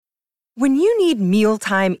When you need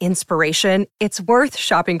mealtime inspiration, it's worth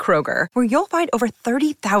shopping Kroger, where you'll find over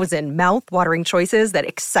 30,000 mouth-watering choices that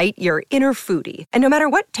excite your inner foodie. And no matter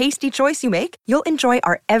what tasty choice you make, you'll enjoy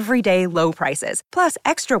our everyday low prices, plus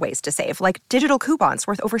extra ways to save, like digital coupons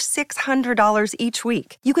worth over $600 each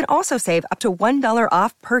week. You can also save up to $1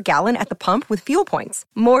 off per gallon at the pump with fuel points.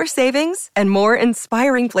 More savings and more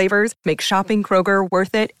inspiring flavors make shopping Kroger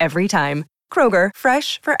worth it every time. Kroger,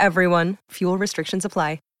 fresh for everyone. Fuel restrictions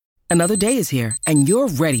apply. Another day is here, and you're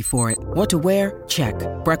ready for it. What to wear? Check.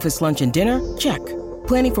 Breakfast, lunch, and dinner? Check.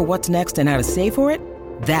 Planning for what's next and how to save for it?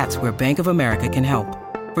 That's where Bank of America can help.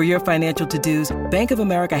 For your financial to-dos, Bank of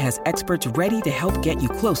America has experts ready to help get you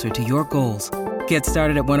closer to your goals. Get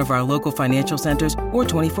started at one of our local financial centers or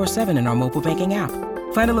 24/7 in our mobile banking app.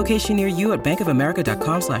 Find a location near you at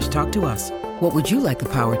bankofamerica.com/talktous. What would you like the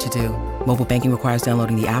power to do? Mobile banking requires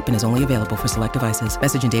downloading the app and is only available for select devices.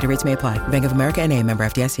 Message and data rates may apply. Bank of America N.A., member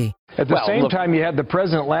FDIC. At the same time, you had the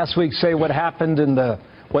president last week say what passed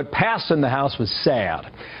in the House was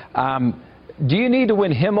sad. Do you need to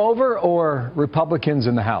win him over or Republicans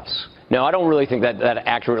in the House? No, I don't really think that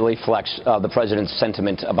accurately reflects the president's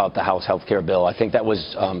sentiment about the House health care bill. I think that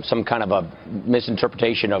was some kind of a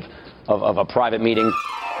misinterpretation of a private meeting.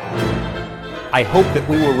 I hope that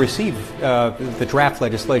we will receive the draft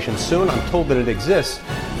legislation soon. I'm told that it exists.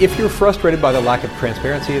 If you're frustrated by the lack of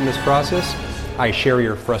transparency in this process, I share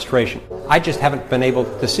your frustration. I just haven't been able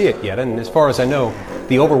to see it yet, and as far as I know,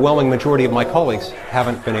 the overwhelming majority of my colleagues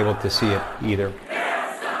haven't been able to see it either.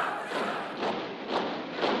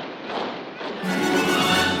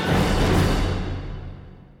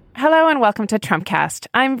 Hello and welcome to Trumpcast.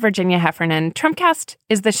 I'm Virginia Heffernan. Trumpcast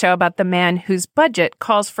is the show about the man whose budget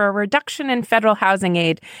calls for a reduction in federal housing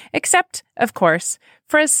aid, except, of course,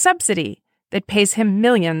 for a subsidy that pays him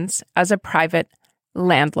millions as a private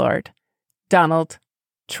landlord. Donald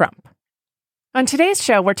Trump. On today's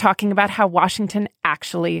show, we're talking about how Washington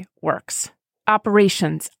actually works.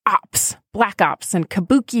 Operations, ops, black ops, and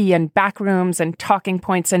kabuki and backrooms and talking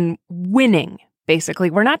points and winning. Basically,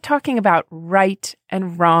 we're not talking about right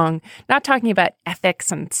and wrong, not talking about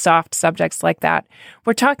ethics and soft subjects like that.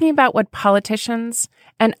 We're talking about what politicians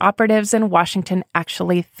and operatives in Washington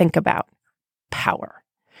actually think about: power.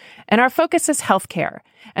 And our focus is healthcare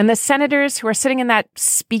and the senators who are sitting in that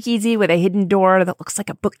speakeasy with a hidden door that looks like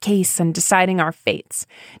a bookcase and deciding our fates.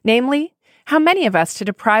 Namely, how many of us to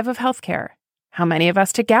deprive of healthcare? How many of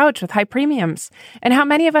us to gouge with high premiums? And how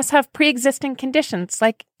many of us have pre-existing conditions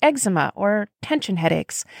like eczema or tension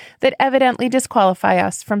headaches that evidently disqualify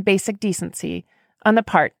us from basic decency on the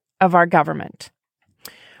part of our government?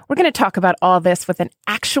 We're going to talk about all this with an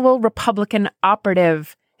actual Republican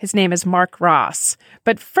operative. His name is Mark Ross.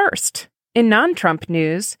 But first, in non-Trump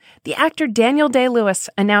news, the actor Daniel Day-Lewis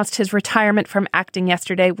announced his retirement from acting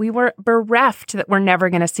yesterday. We were bereft that we're never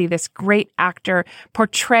going to see this great actor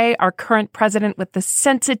portray our current president with the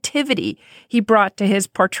sensitivity he brought to his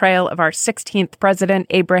portrayal of our 16th president,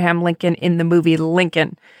 Abraham Lincoln, in the movie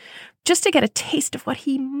Lincoln. Just to get a taste of what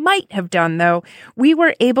he might have done, though, we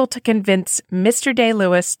were able to convince Mr.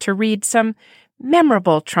 Day-Lewis to read some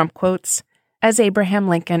memorable Trump quotes as Abraham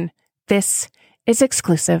Lincoln. This is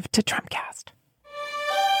exclusive to Trumpcast.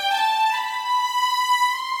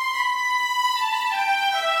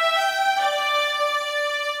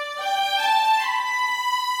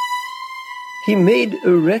 He made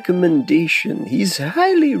a recommendation. He's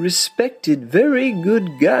highly respected, very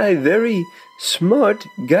good guy, very smart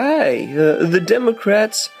guy. The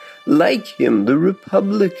Democrats like him. The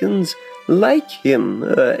Republicans like him.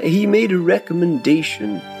 He made a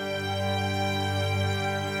recommendation.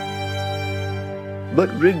 But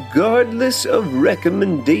regardless of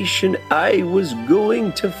recommendation, I was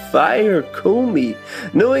going to fire Comey,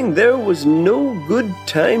 knowing there was no good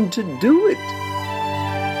time to do it.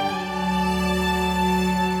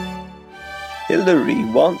 Hillary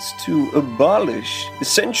wants to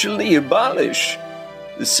essentially abolish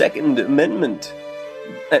the Second Amendment.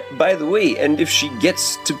 By the way, and if she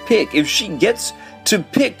gets to pick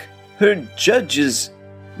her judges,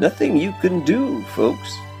 nothing you can do,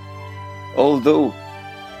 folks. Although,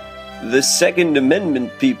 the Second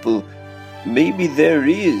Amendment people, maybe there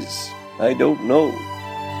is. I don't know.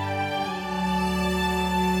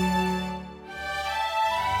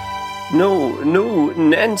 No,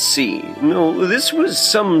 Nancy. No, this was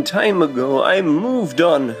some time ago. I moved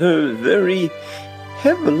on her very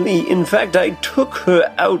heavily. In fact, I took her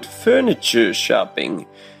out furniture shopping.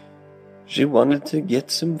 She wanted to get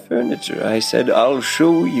some furniture. I said, I'll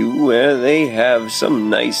show you where they have some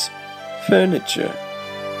nice furniture.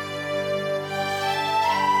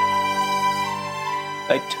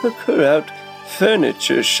 I took her out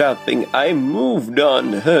furniture shopping. I moved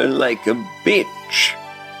on her like a bitch.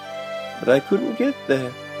 But I couldn't get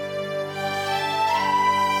there.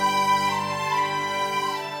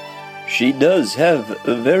 She does have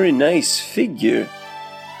a very nice figure.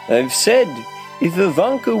 I've said, if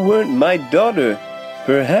Ivanka weren't my daughter,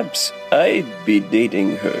 perhaps I'd be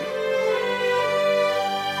dating her.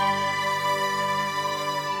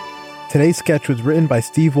 Today's sketch was written by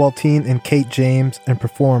Steve Waltine and Kate James and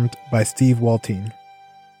performed by Steve Waltine.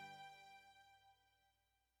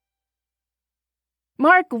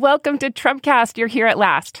 Mark, welcome to Trumpcast. You're here at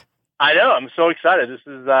last. I know. I'm so excited. This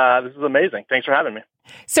is amazing. Thanks for having me.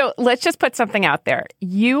 So let's just put something out there.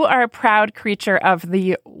 You are a proud creature of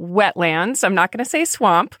the wetlands. I'm not going to say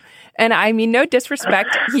swamp. And I mean no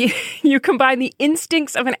disrespect. You combine the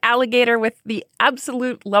instincts of an alligator with the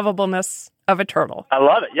absolute lovableness of a turtle. I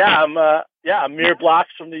love it. Yeah, I'm mere blocks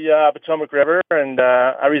from the Potomac River, and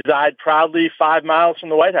I reside proudly 5 miles from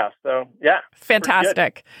the White House. So, yeah.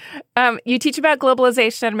 Fantastic. You teach about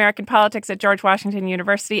globalization and American politics at George Washington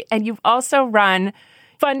University, and you've also run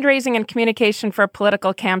fundraising and communication for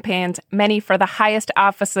political campaigns, many for the highest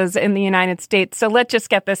offices in the United States. So let's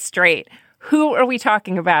just get this straight. Who are we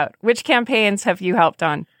talking about? Which campaigns have you helped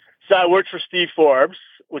on? So I worked for Steve Forbes,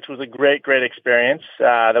 which was a great experience.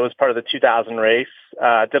 That was part of the 2000 race.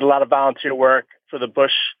 Did a lot of volunteer work for the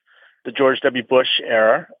George W. Bush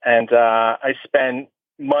era. And I spent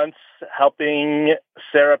months helping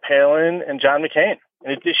Sarah Palin and John McCain.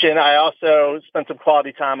 In addition, I also spent some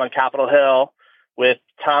quality time on Capitol Hill with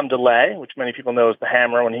Tom DeLay, which many people know as the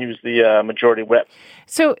Hammer when he was the majority whip.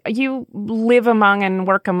 So you live among and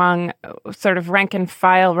work among sort of rank and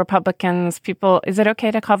file Republicans, people. Is it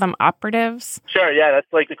okay to call them operatives? Sure, yeah, that's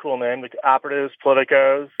like the cool name. The operatives,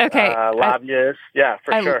 politicos, lobbyists. Yeah,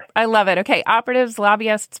 for sure. I love it. Okay, operatives,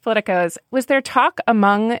 lobbyists, politicos. Was there talk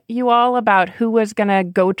among you all about who was going to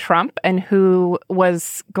go Trump and who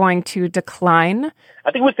was going to decline?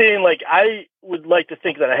 I think within, I would like to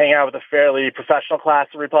think that I hang out with a fairly professional class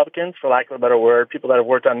of Republicans, for lack of a better word, people that have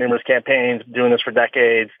worked on numerous campaigns, doing this for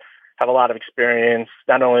decades, have a lot of experience,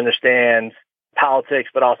 not only understand politics,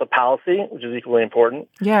 but also policy, which is equally important.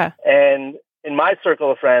 Yeah. And in my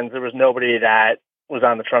circle of friends, there was nobody that was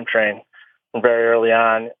on the Trump train from very early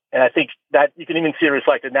on. And I think that you can even see it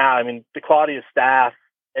reflected now. I mean, the quality of staff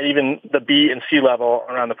and even the B and C level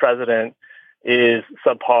around the president is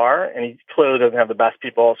subpar, and he clearly doesn't have the best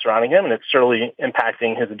people surrounding him, and it's certainly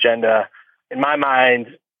impacting his agenda. In my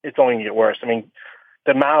mind, it's only going to get worse. I mean,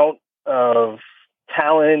 the amount of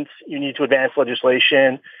talent you need to advance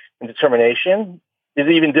legislation and determination is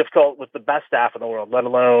even difficult with the best staff in the world, let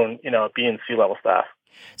alone, B and C level staff.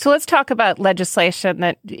 So let's talk about legislation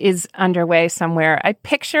that is underway somewhere. I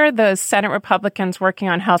picture the Senate Republicans working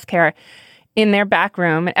on healthcare in their back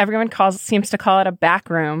room, and everyone seems to call it a back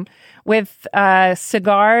room, with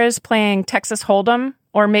cigars playing Texas Hold'em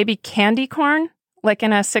or maybe candy corn, like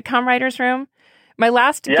in a sitcom writer's room. My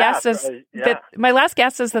last guess is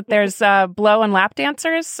that there's blow and lap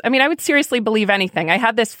dancers. I mean, I would seriously believe anything. I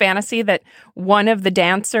had this fantasy that one of the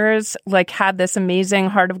dancers had this amazing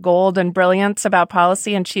heart of gold and brilliance about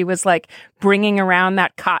policy, and she was bringing around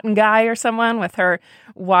that cotton guy or someone with her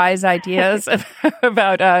wise ideas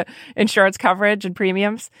about insurance coverage and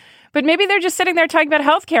premiums. But maybe they're just sitting there talking about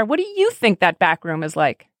healthcare. What do you think that back room is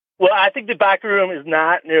like? Well, I think the back room is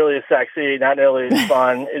not nearly as sexy, not nearly as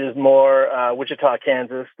fun. It is more Wichita,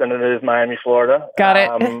 Kansas than it is Miami, Florida. Got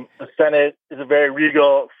it. The Senate is a very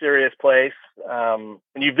regal, serious place. When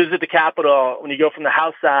you visit the Capitol, when you go from the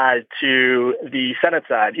House side to the Senate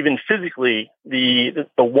side, even physically, the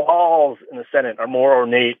walls in the Senate are more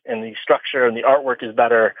ornate, and the structure and the artwork is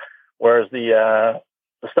better, whereas the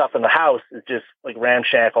stuff in the House is just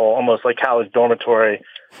ramshackle, almost like college dormitory,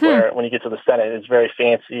 where when you get to the Senate, it's very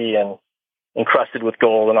fancy and encrusted with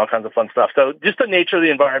gold and all kinds of fun stuff. So just the nature of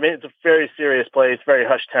the environment, it's a very serious place, very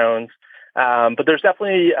hushed tones. But there's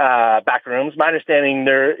definitely back rooms. My understanding,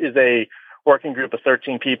 there is a working group of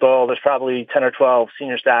 13 people. There's probably 10 or 12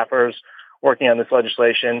 senior staffers working on this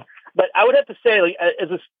legislation. But I would have to say,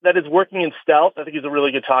 that is working in stealth. I think is a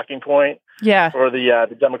really good talking point for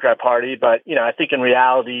the Democrat Party. But, I think in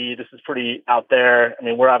reality, this is pretty out there. I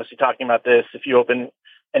mean, we're obviously talking about this. If you open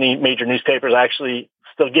any major newspapers, I actually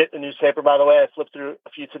still get the newspaper, by the way. I flipped through a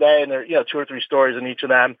few today, and there are 2 or 3 stories in each of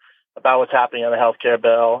them about what's happening on the healthcare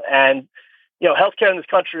bill. And, healthcare in this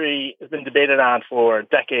country has been debated on for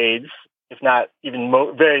decades, if not even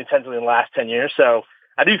very intensely in the last 10 years. So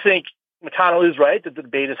I do think McConnell is right that the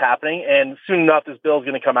debate is happening, and soon enough this bill is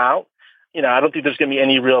going to come out. I don't think there's going to be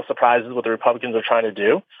any real surprises what the Republicans are trying to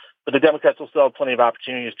do, but the Democrats will still have plenty of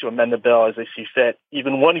opportunities to amend the bill as they see fit.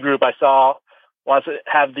 Even one group I saw wants to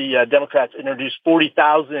have the Democrats introduce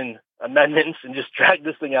 40,000 amendments and just drag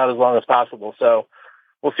this thing out as long as possible. So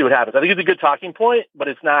we'll see what happens. I think it's a good talking point, but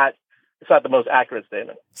it's not the most accurate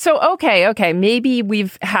statement. So, okay. Maybe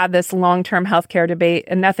we've had this long-term healthcare debate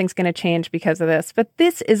and nothing's going to change because of this. But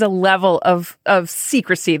this is a level of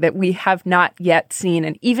secrecy that we have not yet seen.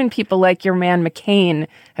 And even people like your man McCain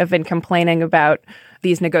have been complaining about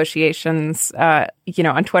these negotiations,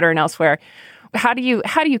 on Twitter and elsewhere. How do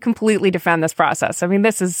you completely defend this process? I mean,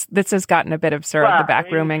 this has gotten a bit absurd, the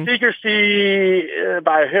backrooming. Secrecy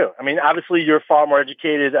by who? I mean, obviously you're far more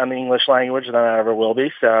educated on the English language than I ever will be.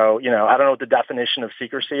 So, I don't know what the definition of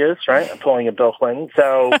secrecy is, right? I'm pulling a Bill Clinton.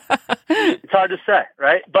 So it's hard to say,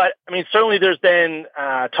 right? But, I mean, certainly there's been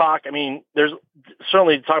talk. I mean, there's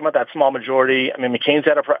certainly talking about that small majority. I mean, McCain's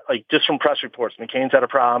had just from press reports, McCain's had a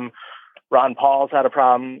problem. Ron Paul's had a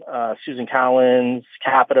problem. Susan Collins,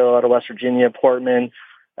 Capito out of West Virginia, Portman,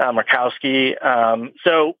 Murkowski.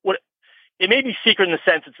 So it may be secret in the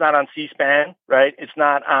sense it's not on C-SPAN, right? It's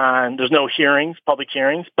not on, there's no hearings, public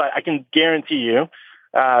hearings, but I can guarantee you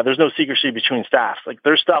there's no secrecy between staffs. Like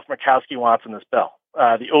there's stuff Murkowski wants in this bill.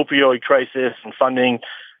 The opioid crisis and funding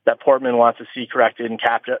that Portman wants to see corrected in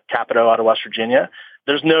Capito out of West Virginia.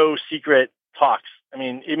 There's no secret talks. I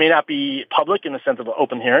mean, it may not be public in the sense of an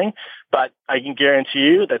open hearing, but I can guarantee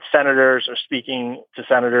you that senators are speaking to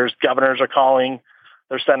senators. Governors are calling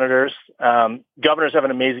their senators. Governors have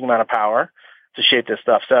an amazing amount of power to shape this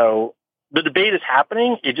stuff. So the debate is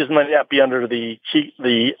happening. It just might not be under the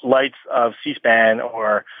lights of C-SPAN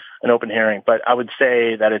or an open hearing. But I would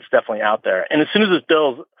say that it's definitely out there. And as soon as this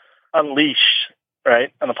bill's unleashed,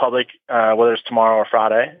 right, on the public, whether it's tomorrow or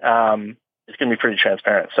Friday, it's going to be pretty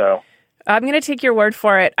transparent. So I'm going to take your word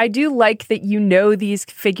for it. I do like that you know these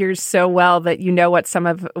figures so well that you know what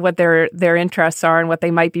their interests are and what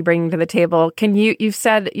they might be bringing to the table. You've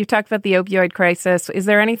talked about the opioid crisis. Is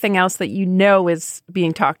there anything else that you know is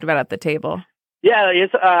being talked about at the table? Yeah,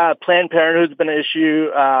 it's Planned Parenthood's been an issue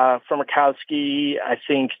for Murkowski. I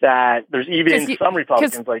think that there's even some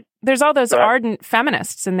Republicans there's all those ardent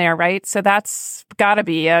feminists in there, right? So that's got to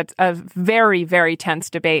be a very, very tense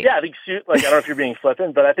debate. Yeah, I think I don't know if you're being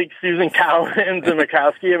flippant, but I think Susan Collins and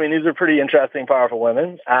Murkowski. I mean, these are pretty interesting, powerful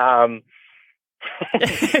women.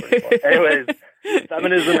 Anyways.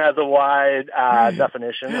 Feminism has a wide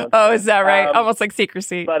definition. Oh, is that right? Almost like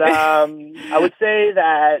secrecy. But I would say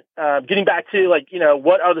that getting back to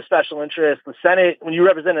what are the special interests? The Senate, when you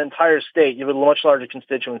represent an entire state, you have a much larger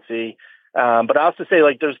constituency. But I also say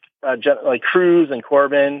there's Cruz and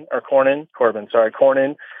Cornyn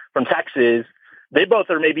from Texas. They both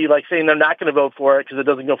are maybe saying they're not going to vote for it because it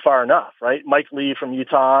doesn't go far enough, right? Mike Lee from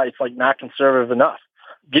Utah, it's not conservative enough.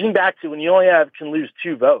 Getting back to when you only can lose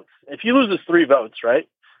 2 votes. If you lose this 3 votes, right,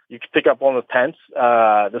 you can pick up one with Pence.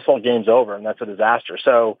 This whole game's over, and that's a disaster.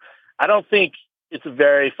 So I don't think it's a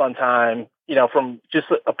very fun time, from just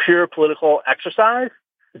a pure political exercise.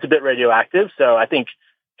 It's a bit radioactive. So I think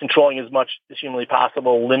controlling as much as humanly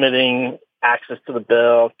possible, limiting access to the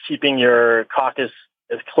bill, keeping your caucus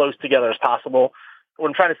as close together as possible. What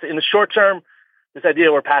I'm trying to say, in the short term, this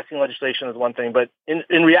idea we're passing legislation is one thing, but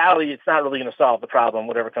in reality, it's not really going to solve the problem,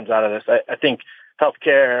 whatever comes out of this. I think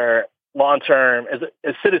healthcare, long-term,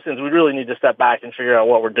 as citizens, we really need to step back and figure out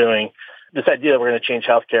what we're doing. This idea that we're going to change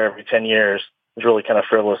healthcare every 10 years is really kind of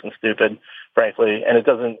frivolous and stupid, frankly. And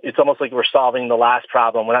it's almost like we're solving the last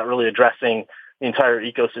problem. We're not really addressing the entire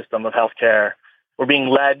ecosystem of healthcare. We're being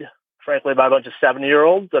led, frankly, by a bunch of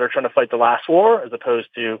 70-year-olds that are trying to fight the last war, as opposed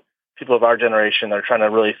to people of our generation that are trying to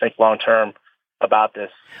really think long-term about this.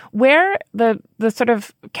 Where the sort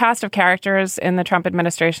of cast of characters in the Trump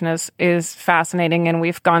administration is fascinating, and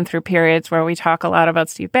we've gone through periods where we talk a lot about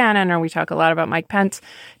Steve Bannon or we talk a lot about Mike Pence.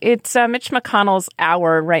 It's Mitch McConnell's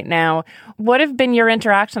hour right now. What have been your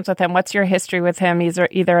interactions with him? What's your history with him,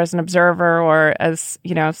 either as an observer or as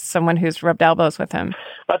someone who's rubbed elbows with him?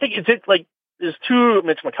 I think there's 2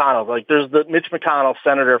 Mitch McConnells. There's the Mitch McConnell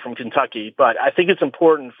senator from Kentucky, but I think it's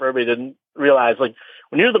important for everybody to realize,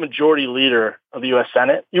 when you're the majority leader of the U.S.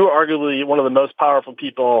 Senate, you are arguably one of the most powerful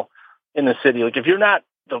people in the city. If you're not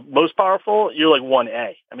the most powerful, you're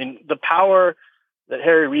 1A. I mean, the power that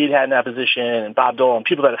Harry Reid had in that position and Bob Dole and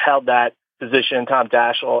people that have held that position, Tom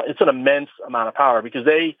Daschle, it's an immense amount of power because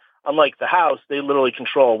they, unlike the House, they literally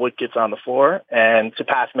control what gets on the floor. And to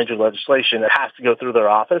pass major legislation, it has to go through their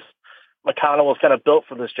office. McConnell was kind of built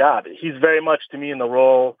for this job. He's very much, to me, in the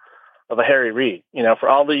role of a Harry Reid. For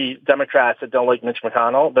all the Democrats that don't like Mitch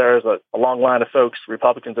McConnell, there's a long line of folks,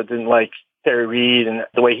 Republicans, that didn't like Harry Reid and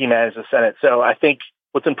the way he managed the Senate. So I think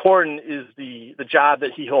what's important is the job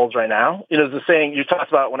that he holds right now. There's a saying you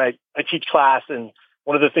talked about when I teach class, and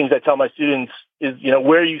one of the things I tell my students is,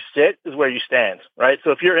 where you sit is where you stand, right?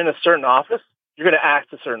 So if you're in a certain office, you're going to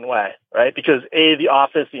act a certain way, right? Because the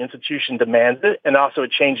office, the institution demands it, and also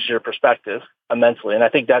it changes your perspective immensely. And I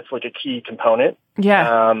think that's like a key component.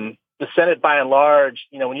 Yeah. The Senate, by and large,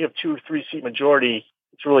 when you have 2 or 3 seat majority,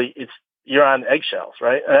 you're on eggshells,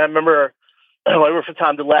 right? And I remember when I worked for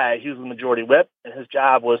Tom DeLay, he was the majority whip, and his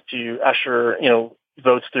job was to usher,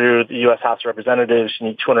 votes through the U.S. House of Representatives. You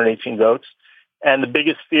need 218 votes. And the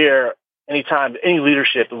biggest fear anytime any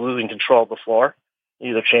leadership is losing control of the floor,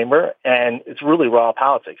 either chamber, and it's really raw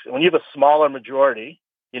politics. And when you have a smaller majority,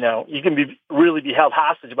 you can really be held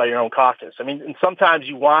hostage by your own caucus. I mean, and sometimes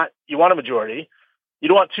you want a majority. You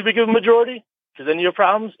don't want too big of a majority because then you have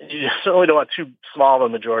problems. And you certainly don't want too small of a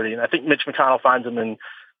majority. And I think Mitch McConnell finds him in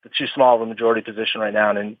the too small of a majority position right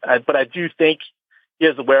now. But I do think he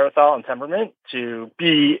has the wherewithal and temperament to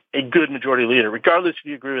be a good majority leader, regardless if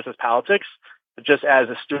you agree with his politics, but just as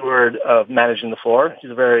a steward of managing the floor. He's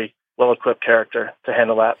a very well-equipped character to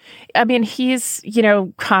handle that. I mean, he's,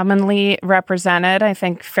 commonly represented, I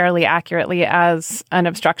think, fairly accurately as an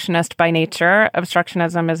obstructionist by nature.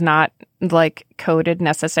 Obstructionism is not coded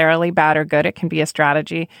necessarily bad or good. It can be a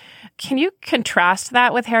strategy. Can you contrast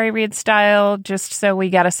that with Harry Reid's style, just so we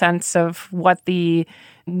get a sense of what a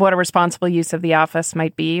responsible use of the office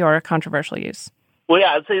might be, or a controversial use? Well,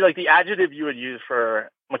 yeah, I'd say the adjective you would use for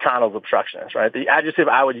McConnell's obstructionist, right? The adjective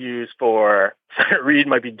I would use for Senator Reid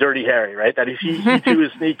might be Dirty Harry, right? That he too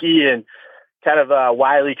is sneaky and kind of a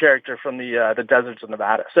wily character from the deserts of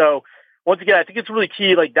Nevada. So once again, I think it's really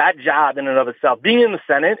key, that job in and of itself. Being in the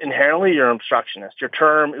Senate, inherently, you're an obstructionist. Your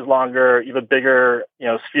term is longer. You have a bigger,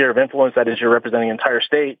 sphere of influence. That is, you're representing an entire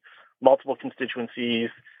state, multiple constituencies,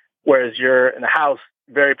 whereas you're in the House,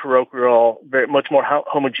 very parochial, very much more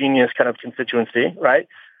homogeneous kind of constituency, right?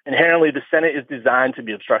 Inherently, the Senate is designed to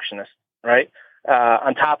be obstructionist, right?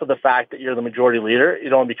 On top of the fact that you're the majority leader,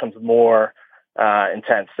 it only becomes more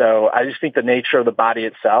intense. So I just think the nature of the body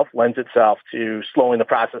itself lends itself to slowing the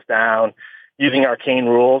process down, using arcane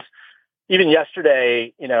rules. Even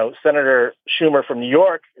yesterday, Senator Schumer from New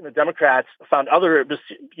York, the Democrats found other,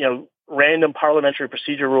 random parliamentary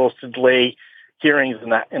procedure rules to delay hearings in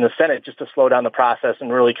the Senate just to slow down the process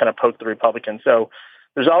and really kind of poke the Republicans. So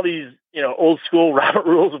there's all these, old school Robert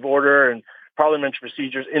rules of order and parliamentary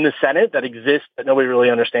procedures in the Senate that exist that nobody really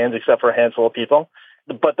understands except for a handful of people.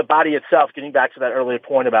 But the body itself, getting back to that earlier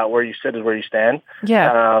point about where you sit is where you stand.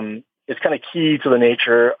 Yeah. It's kind of key to the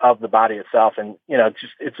nature of the body itself. And,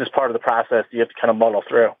 it's just part of the process you have to kind of muddle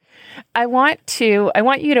through. I want you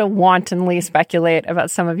to wantonly speculate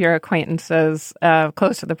about some of your acquaintances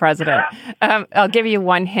close to the president. I'll give you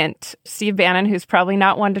one hint. Steve Bannon, who's probably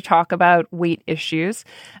not one to talk about weight issues,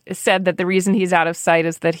 said that the reason he's out of sight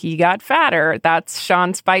is that he got fatter. That's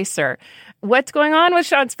Sean Spicer. What's going on with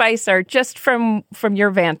Sean Spicer, just from your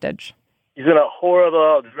vantage? He's in a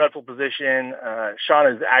horrible, dreadful position. Sean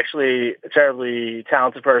is actually a terribly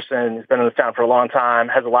talented person. He's been in this town for a long time,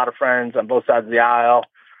 has a lot of friends on both sides of the aisle.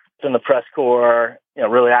 He's in the press corps,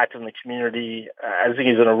 really active in the community. I think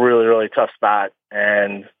he's in a really, really tough spot,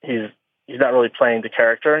 and he's not really playing the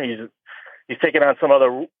character. He's taken on some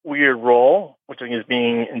other weird role, which I think is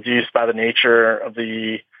being induced by the nature of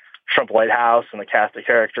the Trump White House and the cast of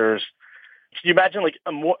characters. Can you imagine,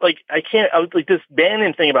 this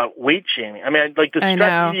Bannon thing about weight shaming? I mean, the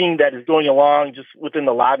stress eating that is going along just within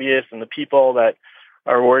the lobbyists and the people that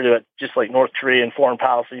are worried about just North Korea and foreign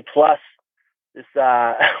policy, plus this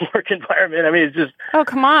work environment. I mean, it's just... Oh,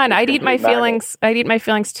 come on. I'd eat my feelings. I'd eat my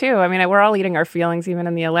feelings too. I mean, we're all eating our feelings, even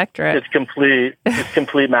in the electorate. It's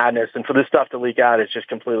complete madness. And for this stuff to leak out, it's just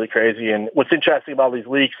completely crazy. And what's interesting about these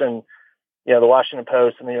leaks and, the Washington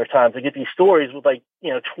Post and the New York Times, they get these stories with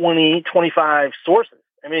 20, 25 sources.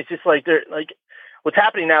 I mean, it's just they're what's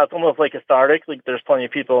happening now, it's almost cathartic. There's plenty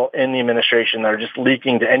of people in the administration that are just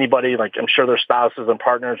leaking to anybody. I'm sure their spouses and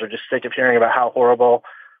partners are just sick of hearing about how horrible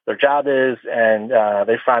their job is, and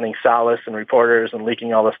they're finding solace in reporters and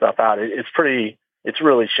leaking all this stuff out. It's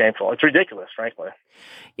really shameful. It's ridiculous, frankly.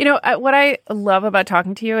 What I love about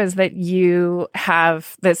talking to you is that you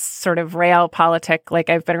have this sort of realpolitik,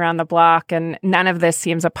 I've been around the block, and none of this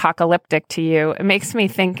seems apocalyptic to you. It makes me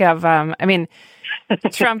think of,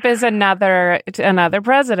 Trump is another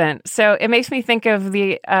president. So it makes me think of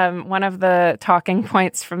the one of the talking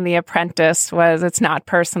points from The Apprentice was, it's not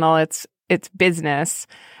personal, it's business.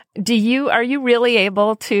 Are you really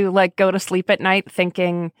able to go to sleep at night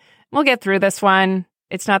thinking, we'll get through this one?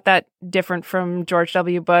 It's not that different from George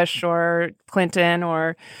W. Bush or Clinton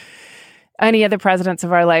or any of the presidents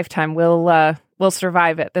of our lifetime. We'll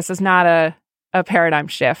survive it. This is not a paradigm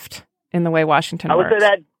shift in the way Washington works. I would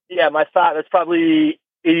say that, my thought, that's probably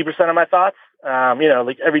 80% of my thoughts.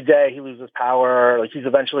 Like every day he loses power. Like he's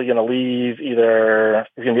eventually going to leave. Either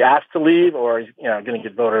he's going to be asked to leave or he's, going to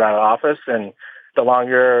get voted out of office. And the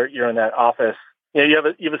longer you're in that office, you have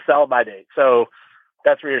a sell-by date. So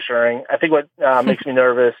that's reassuring. I think what makes me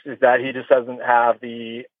nervous is that he just doesn't have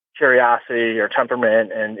the curiosity or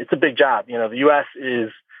temperament, and it's a big job. The U.S.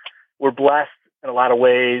 we're blessed in a lot of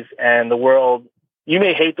ways, and the world, you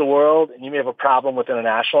may hate the world and you may have a problem with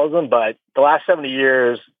internationalism, but the last 70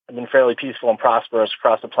 years have been fairly peaceful and prosperous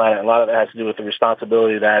across the planet, and a lot of it has to do with the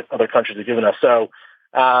responsibility that other countries have given us. So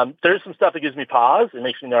there's some stuff that gives me pause. It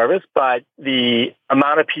makes me nervous, but the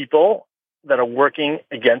amount of people that are working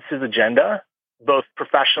against his agenda, both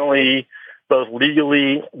professionally, both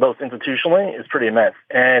legally, both institutionally, is pretty immense.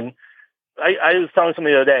 And I was telling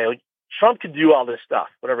somebody the other day, like, Trump could do all this stuff,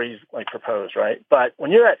 whatever he's proposed, right? But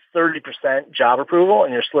when you're at 30% job approval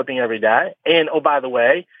and you're slipping every day, and oh, by the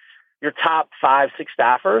way, your top 5-6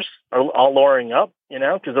 staffers are all lawyering up,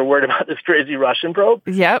 because they're worried about this crazy Russian probe.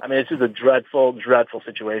 Yep. I mean, it's just a dreadful, dreadful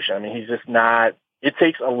situation. I mean, he's just not, it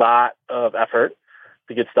takes a lot of effort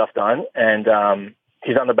to get stuff done. And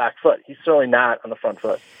he's on the back foot. He's certainly not on the front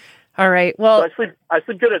foot. All right. Well, so I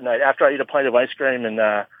sleep good at night after I eat a plate of ice cream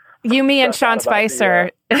and, you, me, and Sean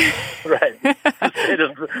Spicer. Right.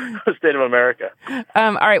 The state of America.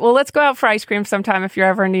 All right. Well, let's go out for ice cream sometime if you're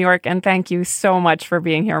ever in New York. And thank you so much for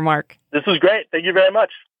being here, Mark. This was great. Thank you very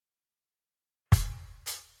much.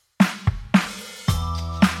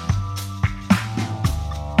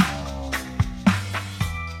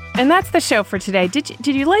 And that's the show for today. Did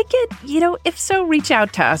you like it? If so, reach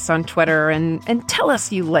out to us on Twitter and tell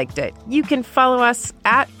us you liked it. You can follow us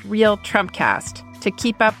at Real Trumpcast to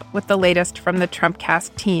keep up with the latest from the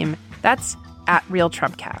Trumpcast team. That's at Real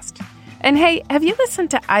Trumpcast. And hey, have you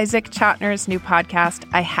listened to Isaac Chotner's new podcast,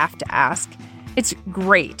 I Have to Ask? It's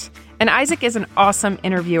great. And Isaac is an awesome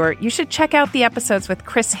interviewer. You should check out the episodes with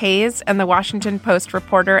Chris Hayes and the Washington Post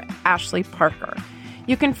reporter Ashley Parker.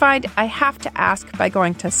 You can find I Have to Ask by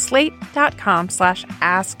going to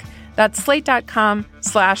slate.com/ask. That's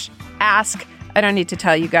slate.com/ask. I don't need to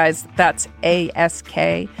tell you guys, that's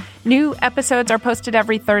ASK. New episodes are posted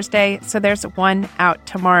every Thursday, so there's one out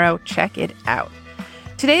tomorrow. Check it out.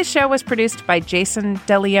 Today's show was produced by Jason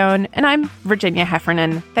DeLeon, and I'm Virginia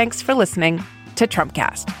Heffernan. Thanks for listening to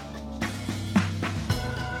Trumpcast.